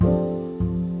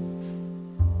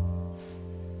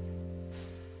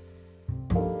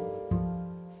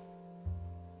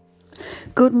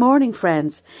Good morning,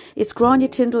 friends. It's Grania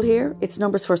Tyndall here. It's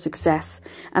Numbers for Success,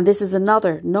 and this is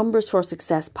another Numbers for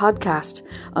Success podcast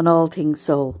on all things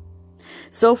soul.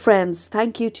 So, friends,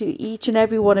 thank you to each and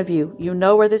every one of you. You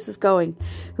know where this is going,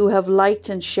 who have liked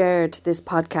and shared this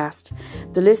podcast.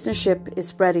 The listenership is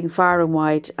spreading far and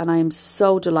wide, and I am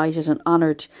so delighted and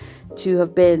honoured to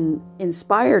have been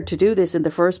inspired to do this in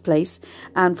the first place,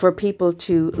 and for people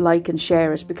to like and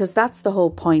share it, because that's the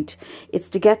whole point. It's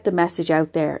to get the message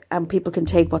out there and people can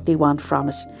take what they want from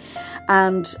it.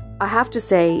 And I have to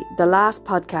say, the last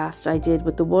podcast I did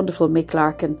with the wonderful Mick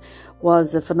Larkin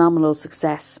was a phenomenal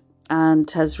success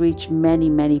and has reached many,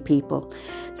 many people.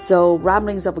 So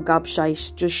Ramblings of a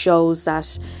Gobshite just shows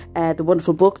that the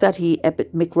wonderful book that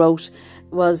Mick wrote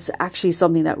was actually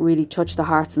something that really touched the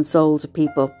hearts and souls of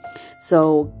people.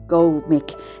 So go,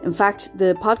 Mick. In fact,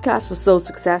 the podcast was so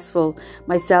successful,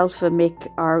 myself and Mick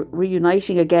are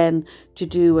reuniting again to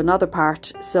do another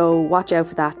part. So watch out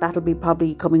for that. That'll be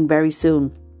probably coming very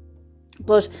soon.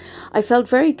 But I felt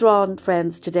very drawn,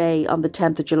 friends, today on the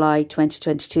 10th of July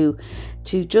 2022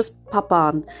 to just pop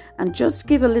on and just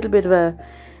give a little bit of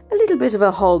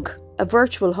a hug, a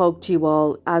virtual hug to you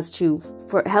all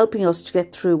for helping us to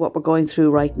get through what we're going through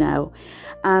right now.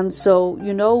 And so,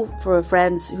 for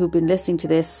friends who've been listening to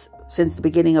this since the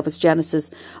beginning of its genesis,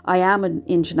 I am an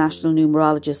international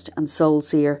numerologist and soul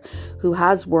seer who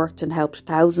has worked and helped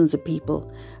thousands of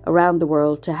people around the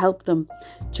world to help them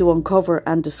to uncover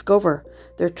and discover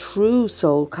their true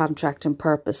soul contract and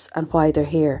purpose and why they're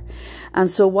here.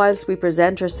 And so whilst we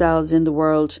present ourselves in the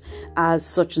world as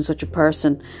such and such a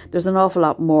person, there's an awful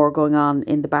lot more going on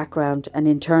in the background and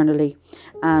internally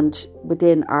and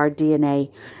within our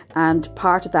DNA. And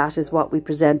part of that is what we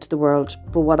present to the world.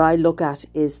 But what I look at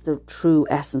is the true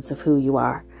essence of who you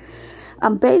are.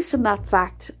 And based on that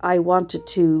fact, I wanted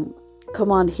to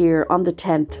come on here on the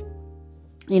 10th.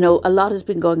 A lot has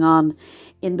been going on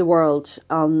in the world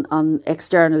on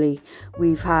externally.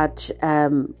 We've had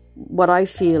what I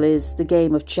feel is the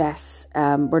game of chess.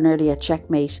 We're nearly at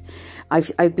checkmate.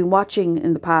 I've been watching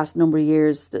in the past number of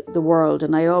years the world,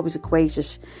 and I always equate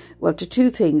it, to two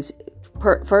things.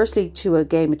 Firstly, to a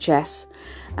game of chess,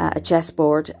 a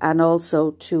chessboard, and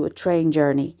also to a train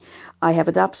journey. I have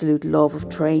an absolute love of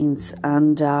trains,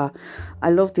 and I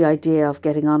love the idea of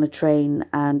getting on a train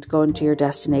and going to your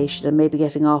destination and maybe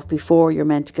getting off before you're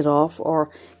meant to get off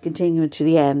or continuing to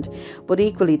the end. But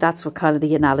equally, that's what kind of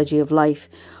the analogy of life.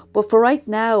 But for right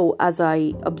now, as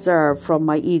I observe from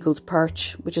my eagle's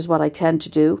perch, which is what I tend to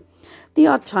do, the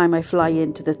odd time I fly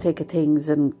into the thick of things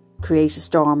and create a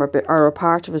storm or a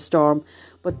part of a storm,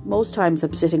 but most times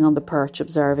I'm sitting on the perch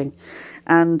observing,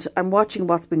 and I'm watching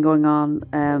what's been going on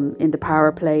in the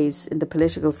power plays in the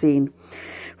political scene.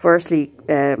 Firstly,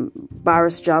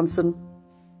 Boris Johnson,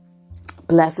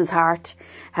 bless his heart,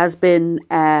 has been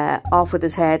off with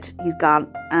his head. He's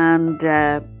gone, and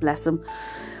bless him,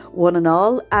 one and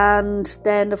all. And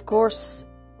then, of course,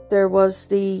 there was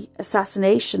the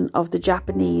assassination of the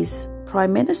Japanese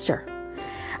Prime Minister.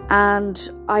 And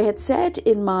I had said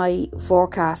in my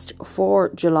forecast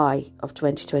for July of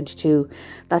 2022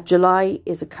 that July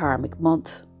is a karmic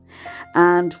month.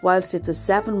 And whilst it's a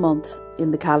 7-month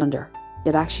in the calendar,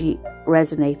 it actually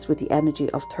resonates with the energy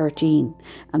of 13.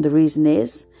 And the reason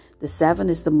is the 7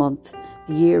 is the month,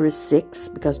 the year is 6,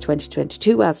 because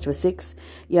 2022 adds to a 6.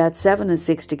 You add 7 and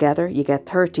 6 together, you get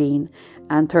 13.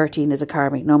 And 13 is a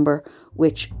karmic number,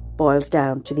 which boils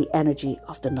down to the energy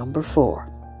of the number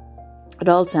 4. It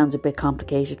all sounds a bit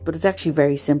complicated, but it's actually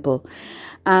very simple.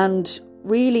 And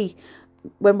really,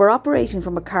 when we're operating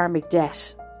from a karmic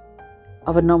debt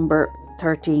of a number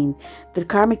 13, the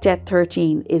karmic debt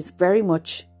 13 is very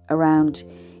much around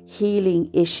healing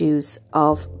issues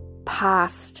of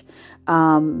past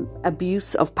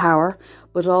abuse of power,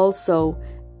 but also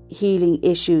healing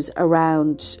issues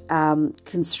around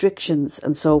constrictions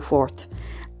and so forth.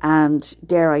 And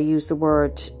dare I use the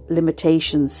word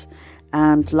limitations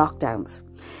and lockdowns.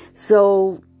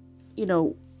 So,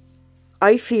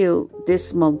 I feel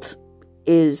this month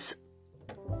is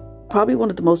probably one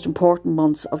of the most important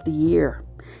months of the year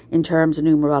in terms of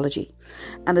numerology.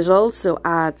 And it also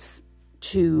adds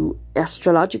to,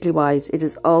 astrologically wise, it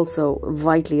is also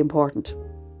vitally important.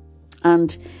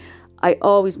 And I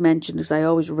always mention, because I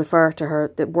always refer to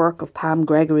her, the work of Pam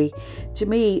Gregory. To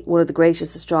me, one of the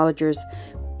greatest astrologers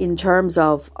in terms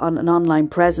of an online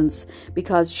presence,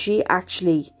 because she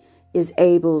actually is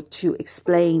able to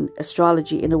explain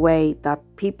astrology in a way that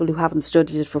people who haven't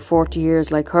studied it for 40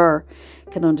 years like her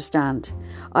can understand.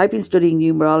 I've been studying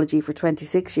numerology for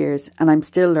 26 years and I'm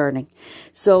still learning.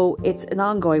 So it's an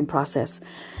ongoing process.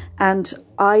 And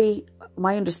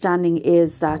my understanding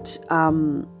is that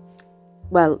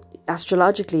well,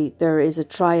 astrologically, there is a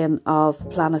trian of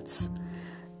planets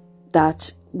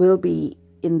that will be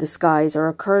in the skies or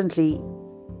are currently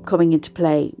coming into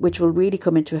play, which will really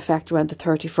come into effect around the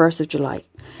 31st of July,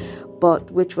 but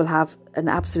which will have an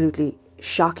absolutely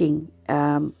shocking,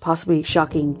 possibly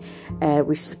shocking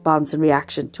response and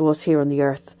reaction to us here on the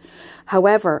earth.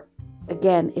 However,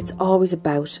 again, it's always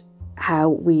about how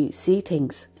we see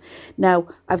things. Now,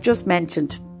 I've just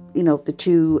mentioned, the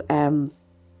two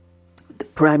the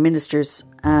prime ministers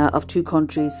of two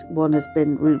countries. One has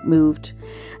been removed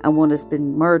and one has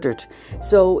been murdered.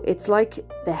 So it's like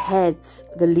the heads,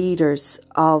 the leaders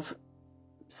of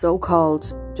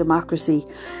so-called democracy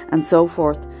and so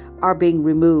forth are being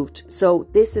removed. So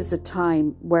this is a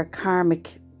time where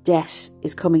karmic debt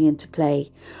is coming into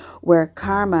play, where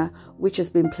karma, which has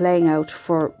been playing out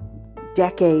for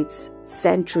decades,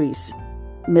 centuries,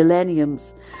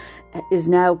 millenniums, is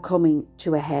now coming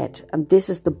to a head. And this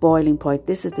is the boiling point.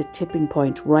 This is the tipping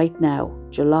point right now,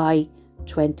 July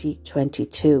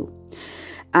 2022.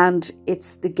 And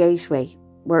it's the gateway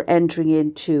we're entering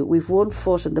into. We've one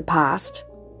foot in the past,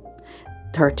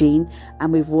 13,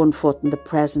 and we've one foot in the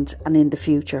present and in the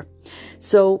future.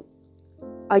 So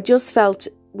I just felt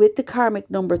with the karmic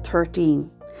number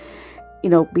 13,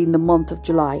 being the month of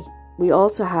July, we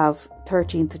also have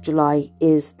 13th of July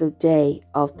is the day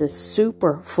of the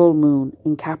super full moon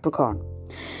in Capricorn.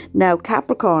 Now,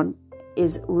 Capricorn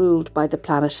is ruled by the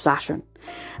planet Saturn,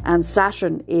 and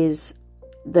Saturn is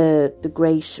the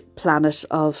great planet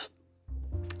of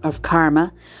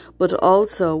karma, but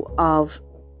also of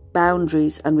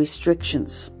boundaries and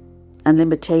restrictions and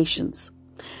limitations.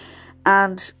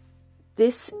 And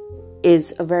this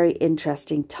is a very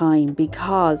interesting time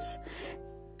because,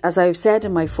 as I've said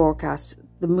in my forecast,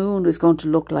 the moon is going to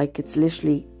look like it's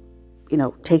literally,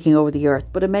 taking over the earth.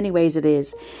 But in many ways it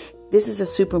is. This is a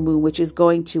supermoon which is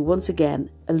going to once again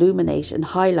illuminate and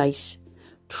highlight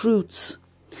truths,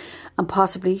 and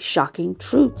possibly shocking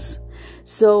truths.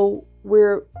 So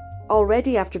we're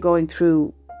already, after going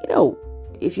through,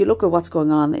 if you look at what's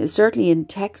going on, certainly in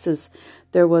Texas,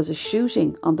 there was a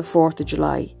shooting on the 4th of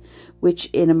July, which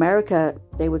in America,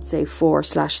 they would say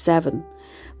 4/7.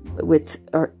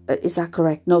 Is that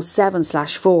correct? No,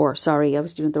 7/4. Sorry, I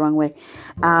was doing it the wrong way.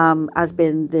 Has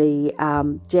been the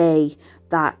day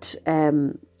that,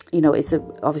 it's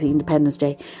obviously Independence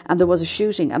Day. And there was a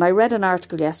shooting. And I read an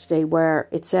article yesterday where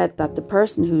it said that the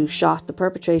person the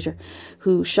perpetrator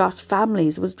who shot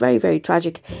families, was very, very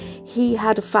tragic. He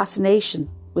had a fascination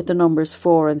with the numbers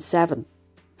 4 and 7.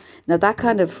 Now that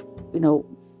kind of,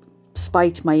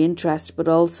 spiked my interest, but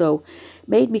also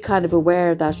made me kind of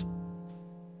aware that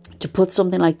to put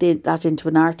something like that into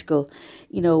an article,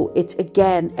 it's,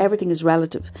 again, everything is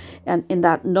relative, and in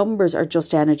that numbers are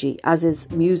just energy, as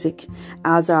is music,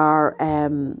 as are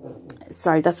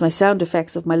sorry, that's my sound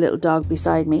effects of my little dog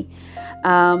beside me,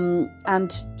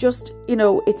 and just,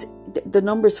 it's the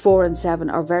numbers 4 and 7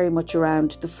 are very much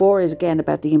around. The 4 is again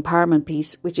about the empowerment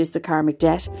piece, which is the karmic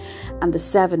debt, and the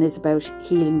 7 is about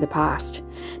healing the past.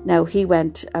 Now, he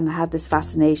went and had this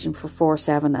fascination for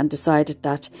 4/7 and decided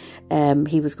that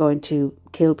he was going to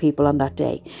kill people on that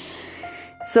day.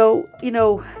 So,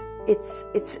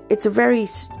 it's a very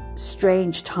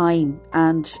strange time,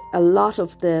 and a lot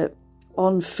of the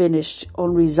unfinished,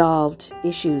 unresolved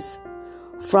issues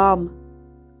from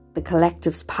the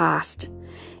collective's past,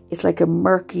 it's like a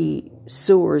murky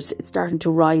sewers. It's starting to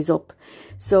rise up.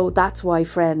 So that's why,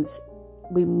 friends,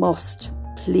 we must,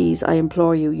 please, I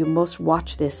implore you, you must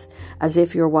watch this as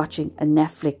if you're watching a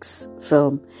Netflix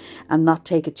film, and not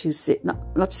take it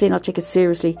not to say not take it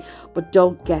seriously, but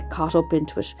don't get caught up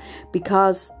into it,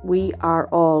 because we are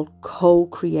all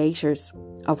co-creators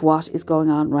of what is going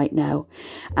on right now.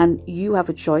 And you have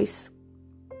a choice,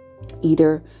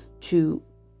 either to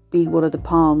be one of the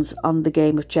pawns on the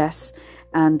game of chess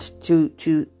and to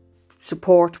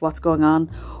support what's going on,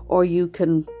 or you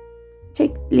can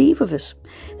take leave of it.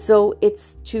 So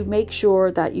it's to make sure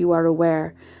that you are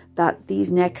aware that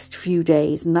these next few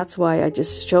days, and that's why I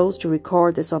just chose to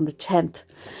record this on the 10th,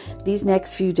 these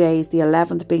next few days, the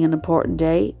 11th being an important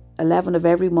day. 11 of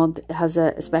every month has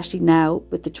especially now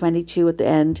with the 22 at the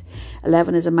end,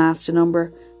 11 is a master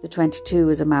number, the 22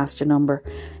 is a master number.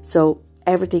 So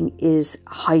everything is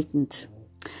heightened.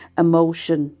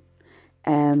 Emotion,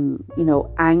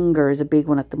 anger is a big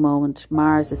one at the moment.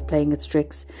 Mars is playing its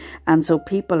tricks. And so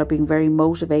people are being very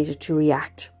motivated to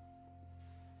react.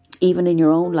 Even in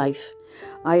your own life.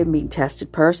 I am being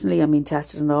tested personally. I'm being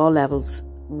tested on all levels.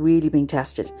 Really being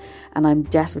tested. And I'm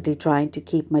desperately trying to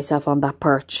keep myself on that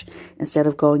perch instead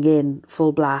of going in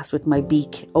full blast with my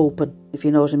beak open, if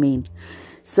you know what I mean.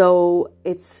 So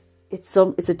it's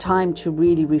it's a time to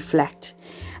really reflect,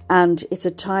 and it's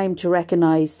a time to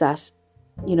recognize that,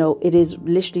 it is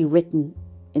literally written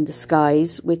in the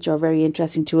skies, which are very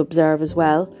interesting to observe as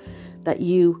well, that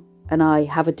you and I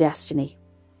have a destiny.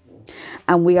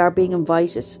 And we are being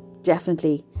invited,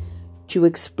 definitely, to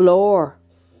explore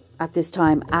at this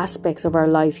time aspects of our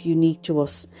life unique to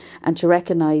us, and to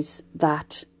recognise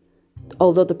that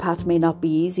although the path may not be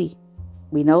easy,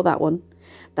 we know that one,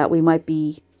 that we might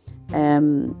be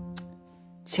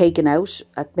taken out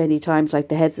at many times like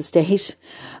the heads of state,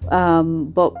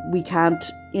 but we can't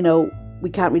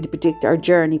really predict our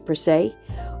journey per se.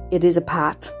 It is a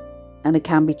path and it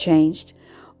can be changed,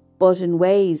 but in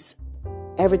ways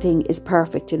everything is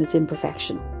perfect in its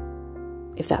imperfection,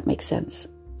 if that makes sense.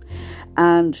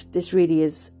 And this really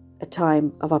is a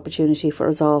time of opportunity for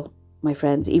us all, my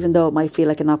friends, even though it might feel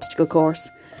like an obstacle course,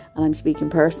 and I'm speaking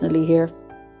personally here.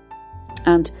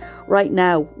 And right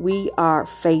now we are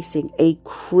facing a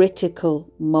critical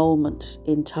moment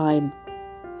in time,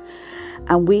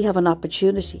 and we have an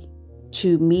opportunity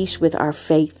to meet with our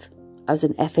faith as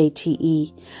an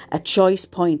FATE, a choice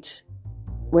point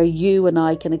where you and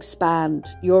I can expand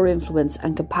your influence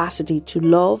and capacity to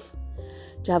love,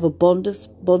 to have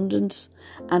abundance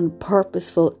and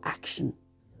purposeful action.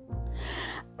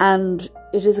 And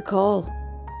it is a call.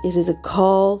 It is a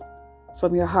call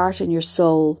from your heart and your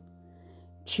soul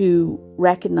to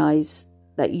recognize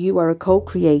that you are a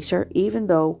co-creator, even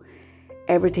though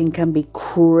everything can be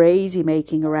crazy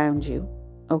making around you.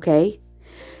 Okay?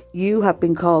 You have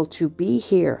been called to be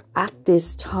here at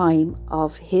this time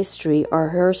of history, or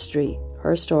her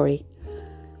story.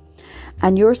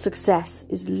 And your success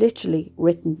is literally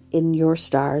written in your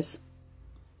stars.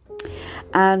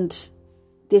 And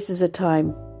this is a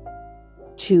time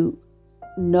to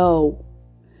know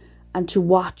and to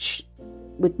watch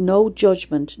with no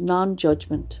judgment,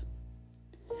 non-judgment,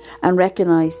 and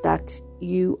recognize that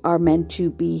you are meant to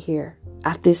be here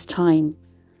at this time.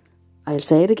 I'll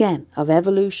say it again, of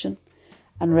evolution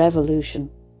and revolution.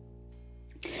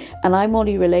 And I'm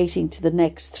only relating to the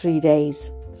next 3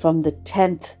 days, from the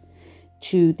 10th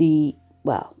to the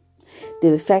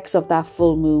effects of that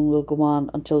full moon will go on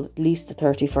until at least the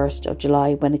 31st of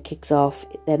July, when it kicks off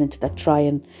then into that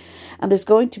Trine. And there's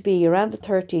going to be, around the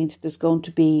 13th, there's going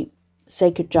to be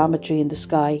sacred geometry in the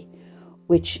sky,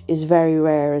 which is very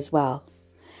rare as well.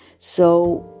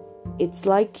 So it's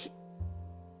like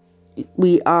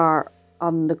we are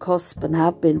on the cusp, and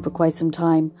have been for quite some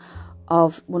time,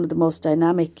 of one of the most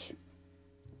dynamic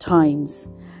times.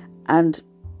 And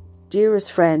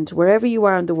dearest friend, wherever you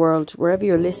are in the world, wherever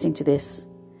you're listening to this,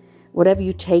 whatever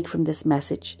you take from this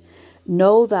message,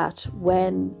 know that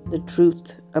when the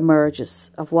truth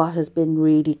emerges of what has been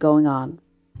really going on,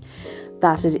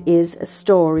 that it is a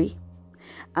story,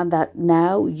 and that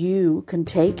now you can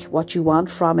take what you want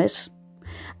from it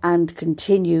and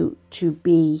continue to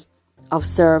be of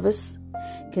service,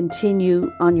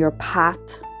 continue on your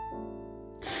path,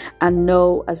 and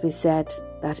know, as we said,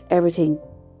 that everything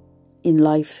in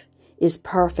life is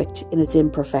perfect in its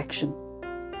imperfection.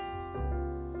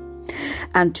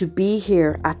 And to be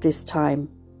here at this time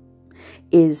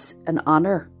is an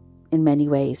honour in many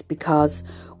ways, because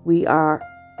we are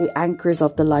the anchors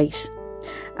of the light,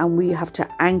 and we have to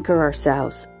anchor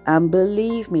ourselves. And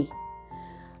believe me,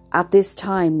 at this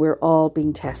time we're all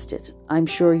being tested. I'm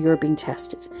sure you're being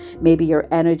tested. Maybe your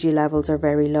energy levels are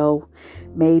very low.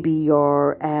 Maybe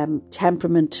your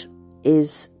temperament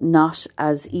is not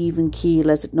as even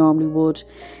keel as it normally would.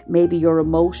 Maybe your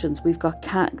emotions, we've got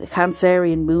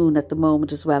Cancerian moon at the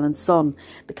moment as well, and sun,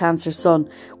 the Cancer sun.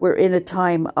 We're in a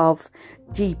time of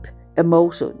deep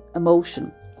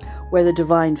emotion, where the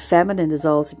divine feminine is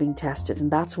also being tested.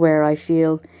 And that's where I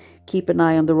feel, keep an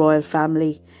eye on the royal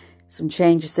family, some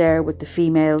changes there with the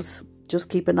females, just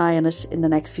keep an eye on it in the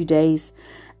next few days.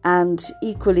 And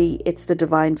equally, it's the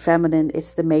divine feminine,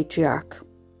 it's the matriarch,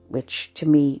 which to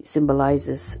me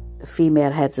symbolises the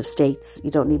female heads of states.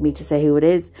 You don't need me to say who it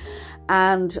is.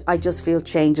 And I just feel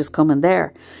change is coming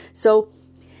there. So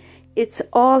it's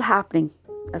all happening,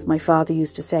 as my father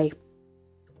used to say.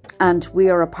 And we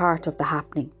are a part of the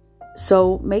happening.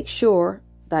 So make sure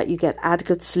that you get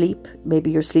adequate sleep. Maybe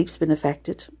your sleep's been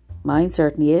affected. Mine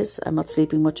certainly is. I'm not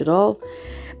sleeping much at all.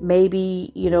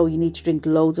 Maybe, you need to drink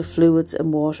loads of fluids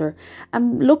and water.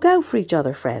 And look out for each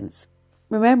other, friends.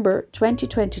 Remember,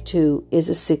 2022 is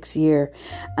a 6th year,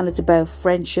 and it's about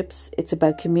friendships, it's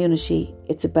about community,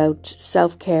 it's about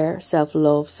self-care,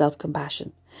 self-love,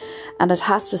 self-compassion. And it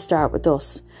has to start with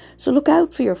us. So look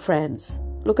out for your friends,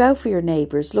 look out for your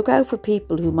neighbours, look out for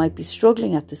people who might be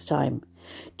struggling at this time.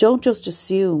 Don't just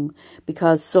assume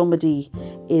because somebody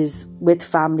is with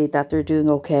family that they're doing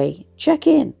okay. Check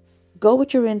in. Go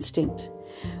with your instinct.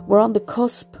 We're on the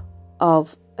cusp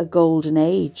of a golden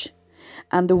age,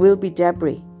 and there will be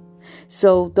debris.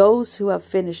 So those who have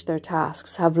finished their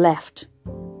tasks have left.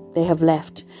 They have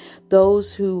left.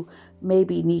 Those who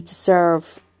maybe need to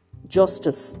serve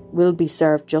justice will be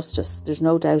served justice. There's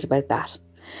no doubt about that.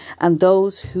 And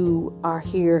those who are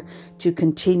here to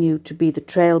continue to be the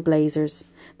trailblazers,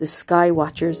 the sky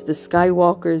watchers, the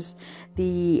skywalkers,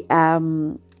 the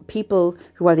people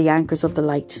who are the anchors of the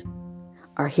light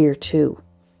are here too.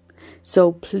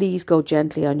 So please go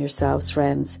gently on yourselves,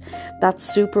 friends. That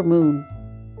super moon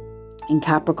in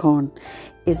Capricorn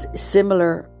is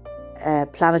similar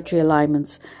planetary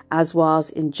alignments as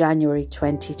was in January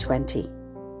 2020.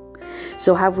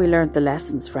 So have we learned the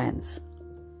lessons, friends?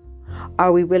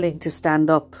 Are we willing to stand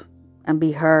up and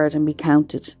be heard and be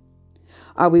counted?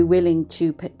 Are we willing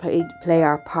to play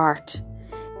our part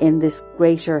in this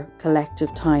greater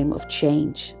collective time of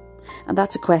change? And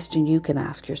that's a question you can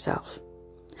ask yourself.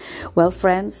 Well,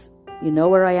 friends, you know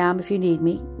where I am if you need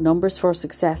me.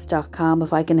 numbersforsuccess.com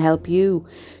if I can help you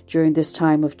during this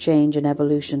time of change and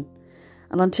evolution.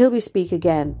 And until we speak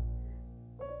again,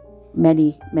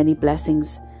 many, many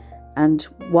blessings, and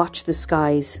watch the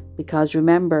skies, because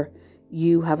remember,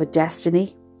 you have a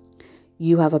destiny,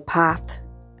 you have a path,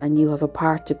 and you have a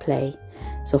part to play.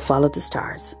 So follow the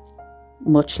stars.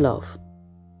 Much love.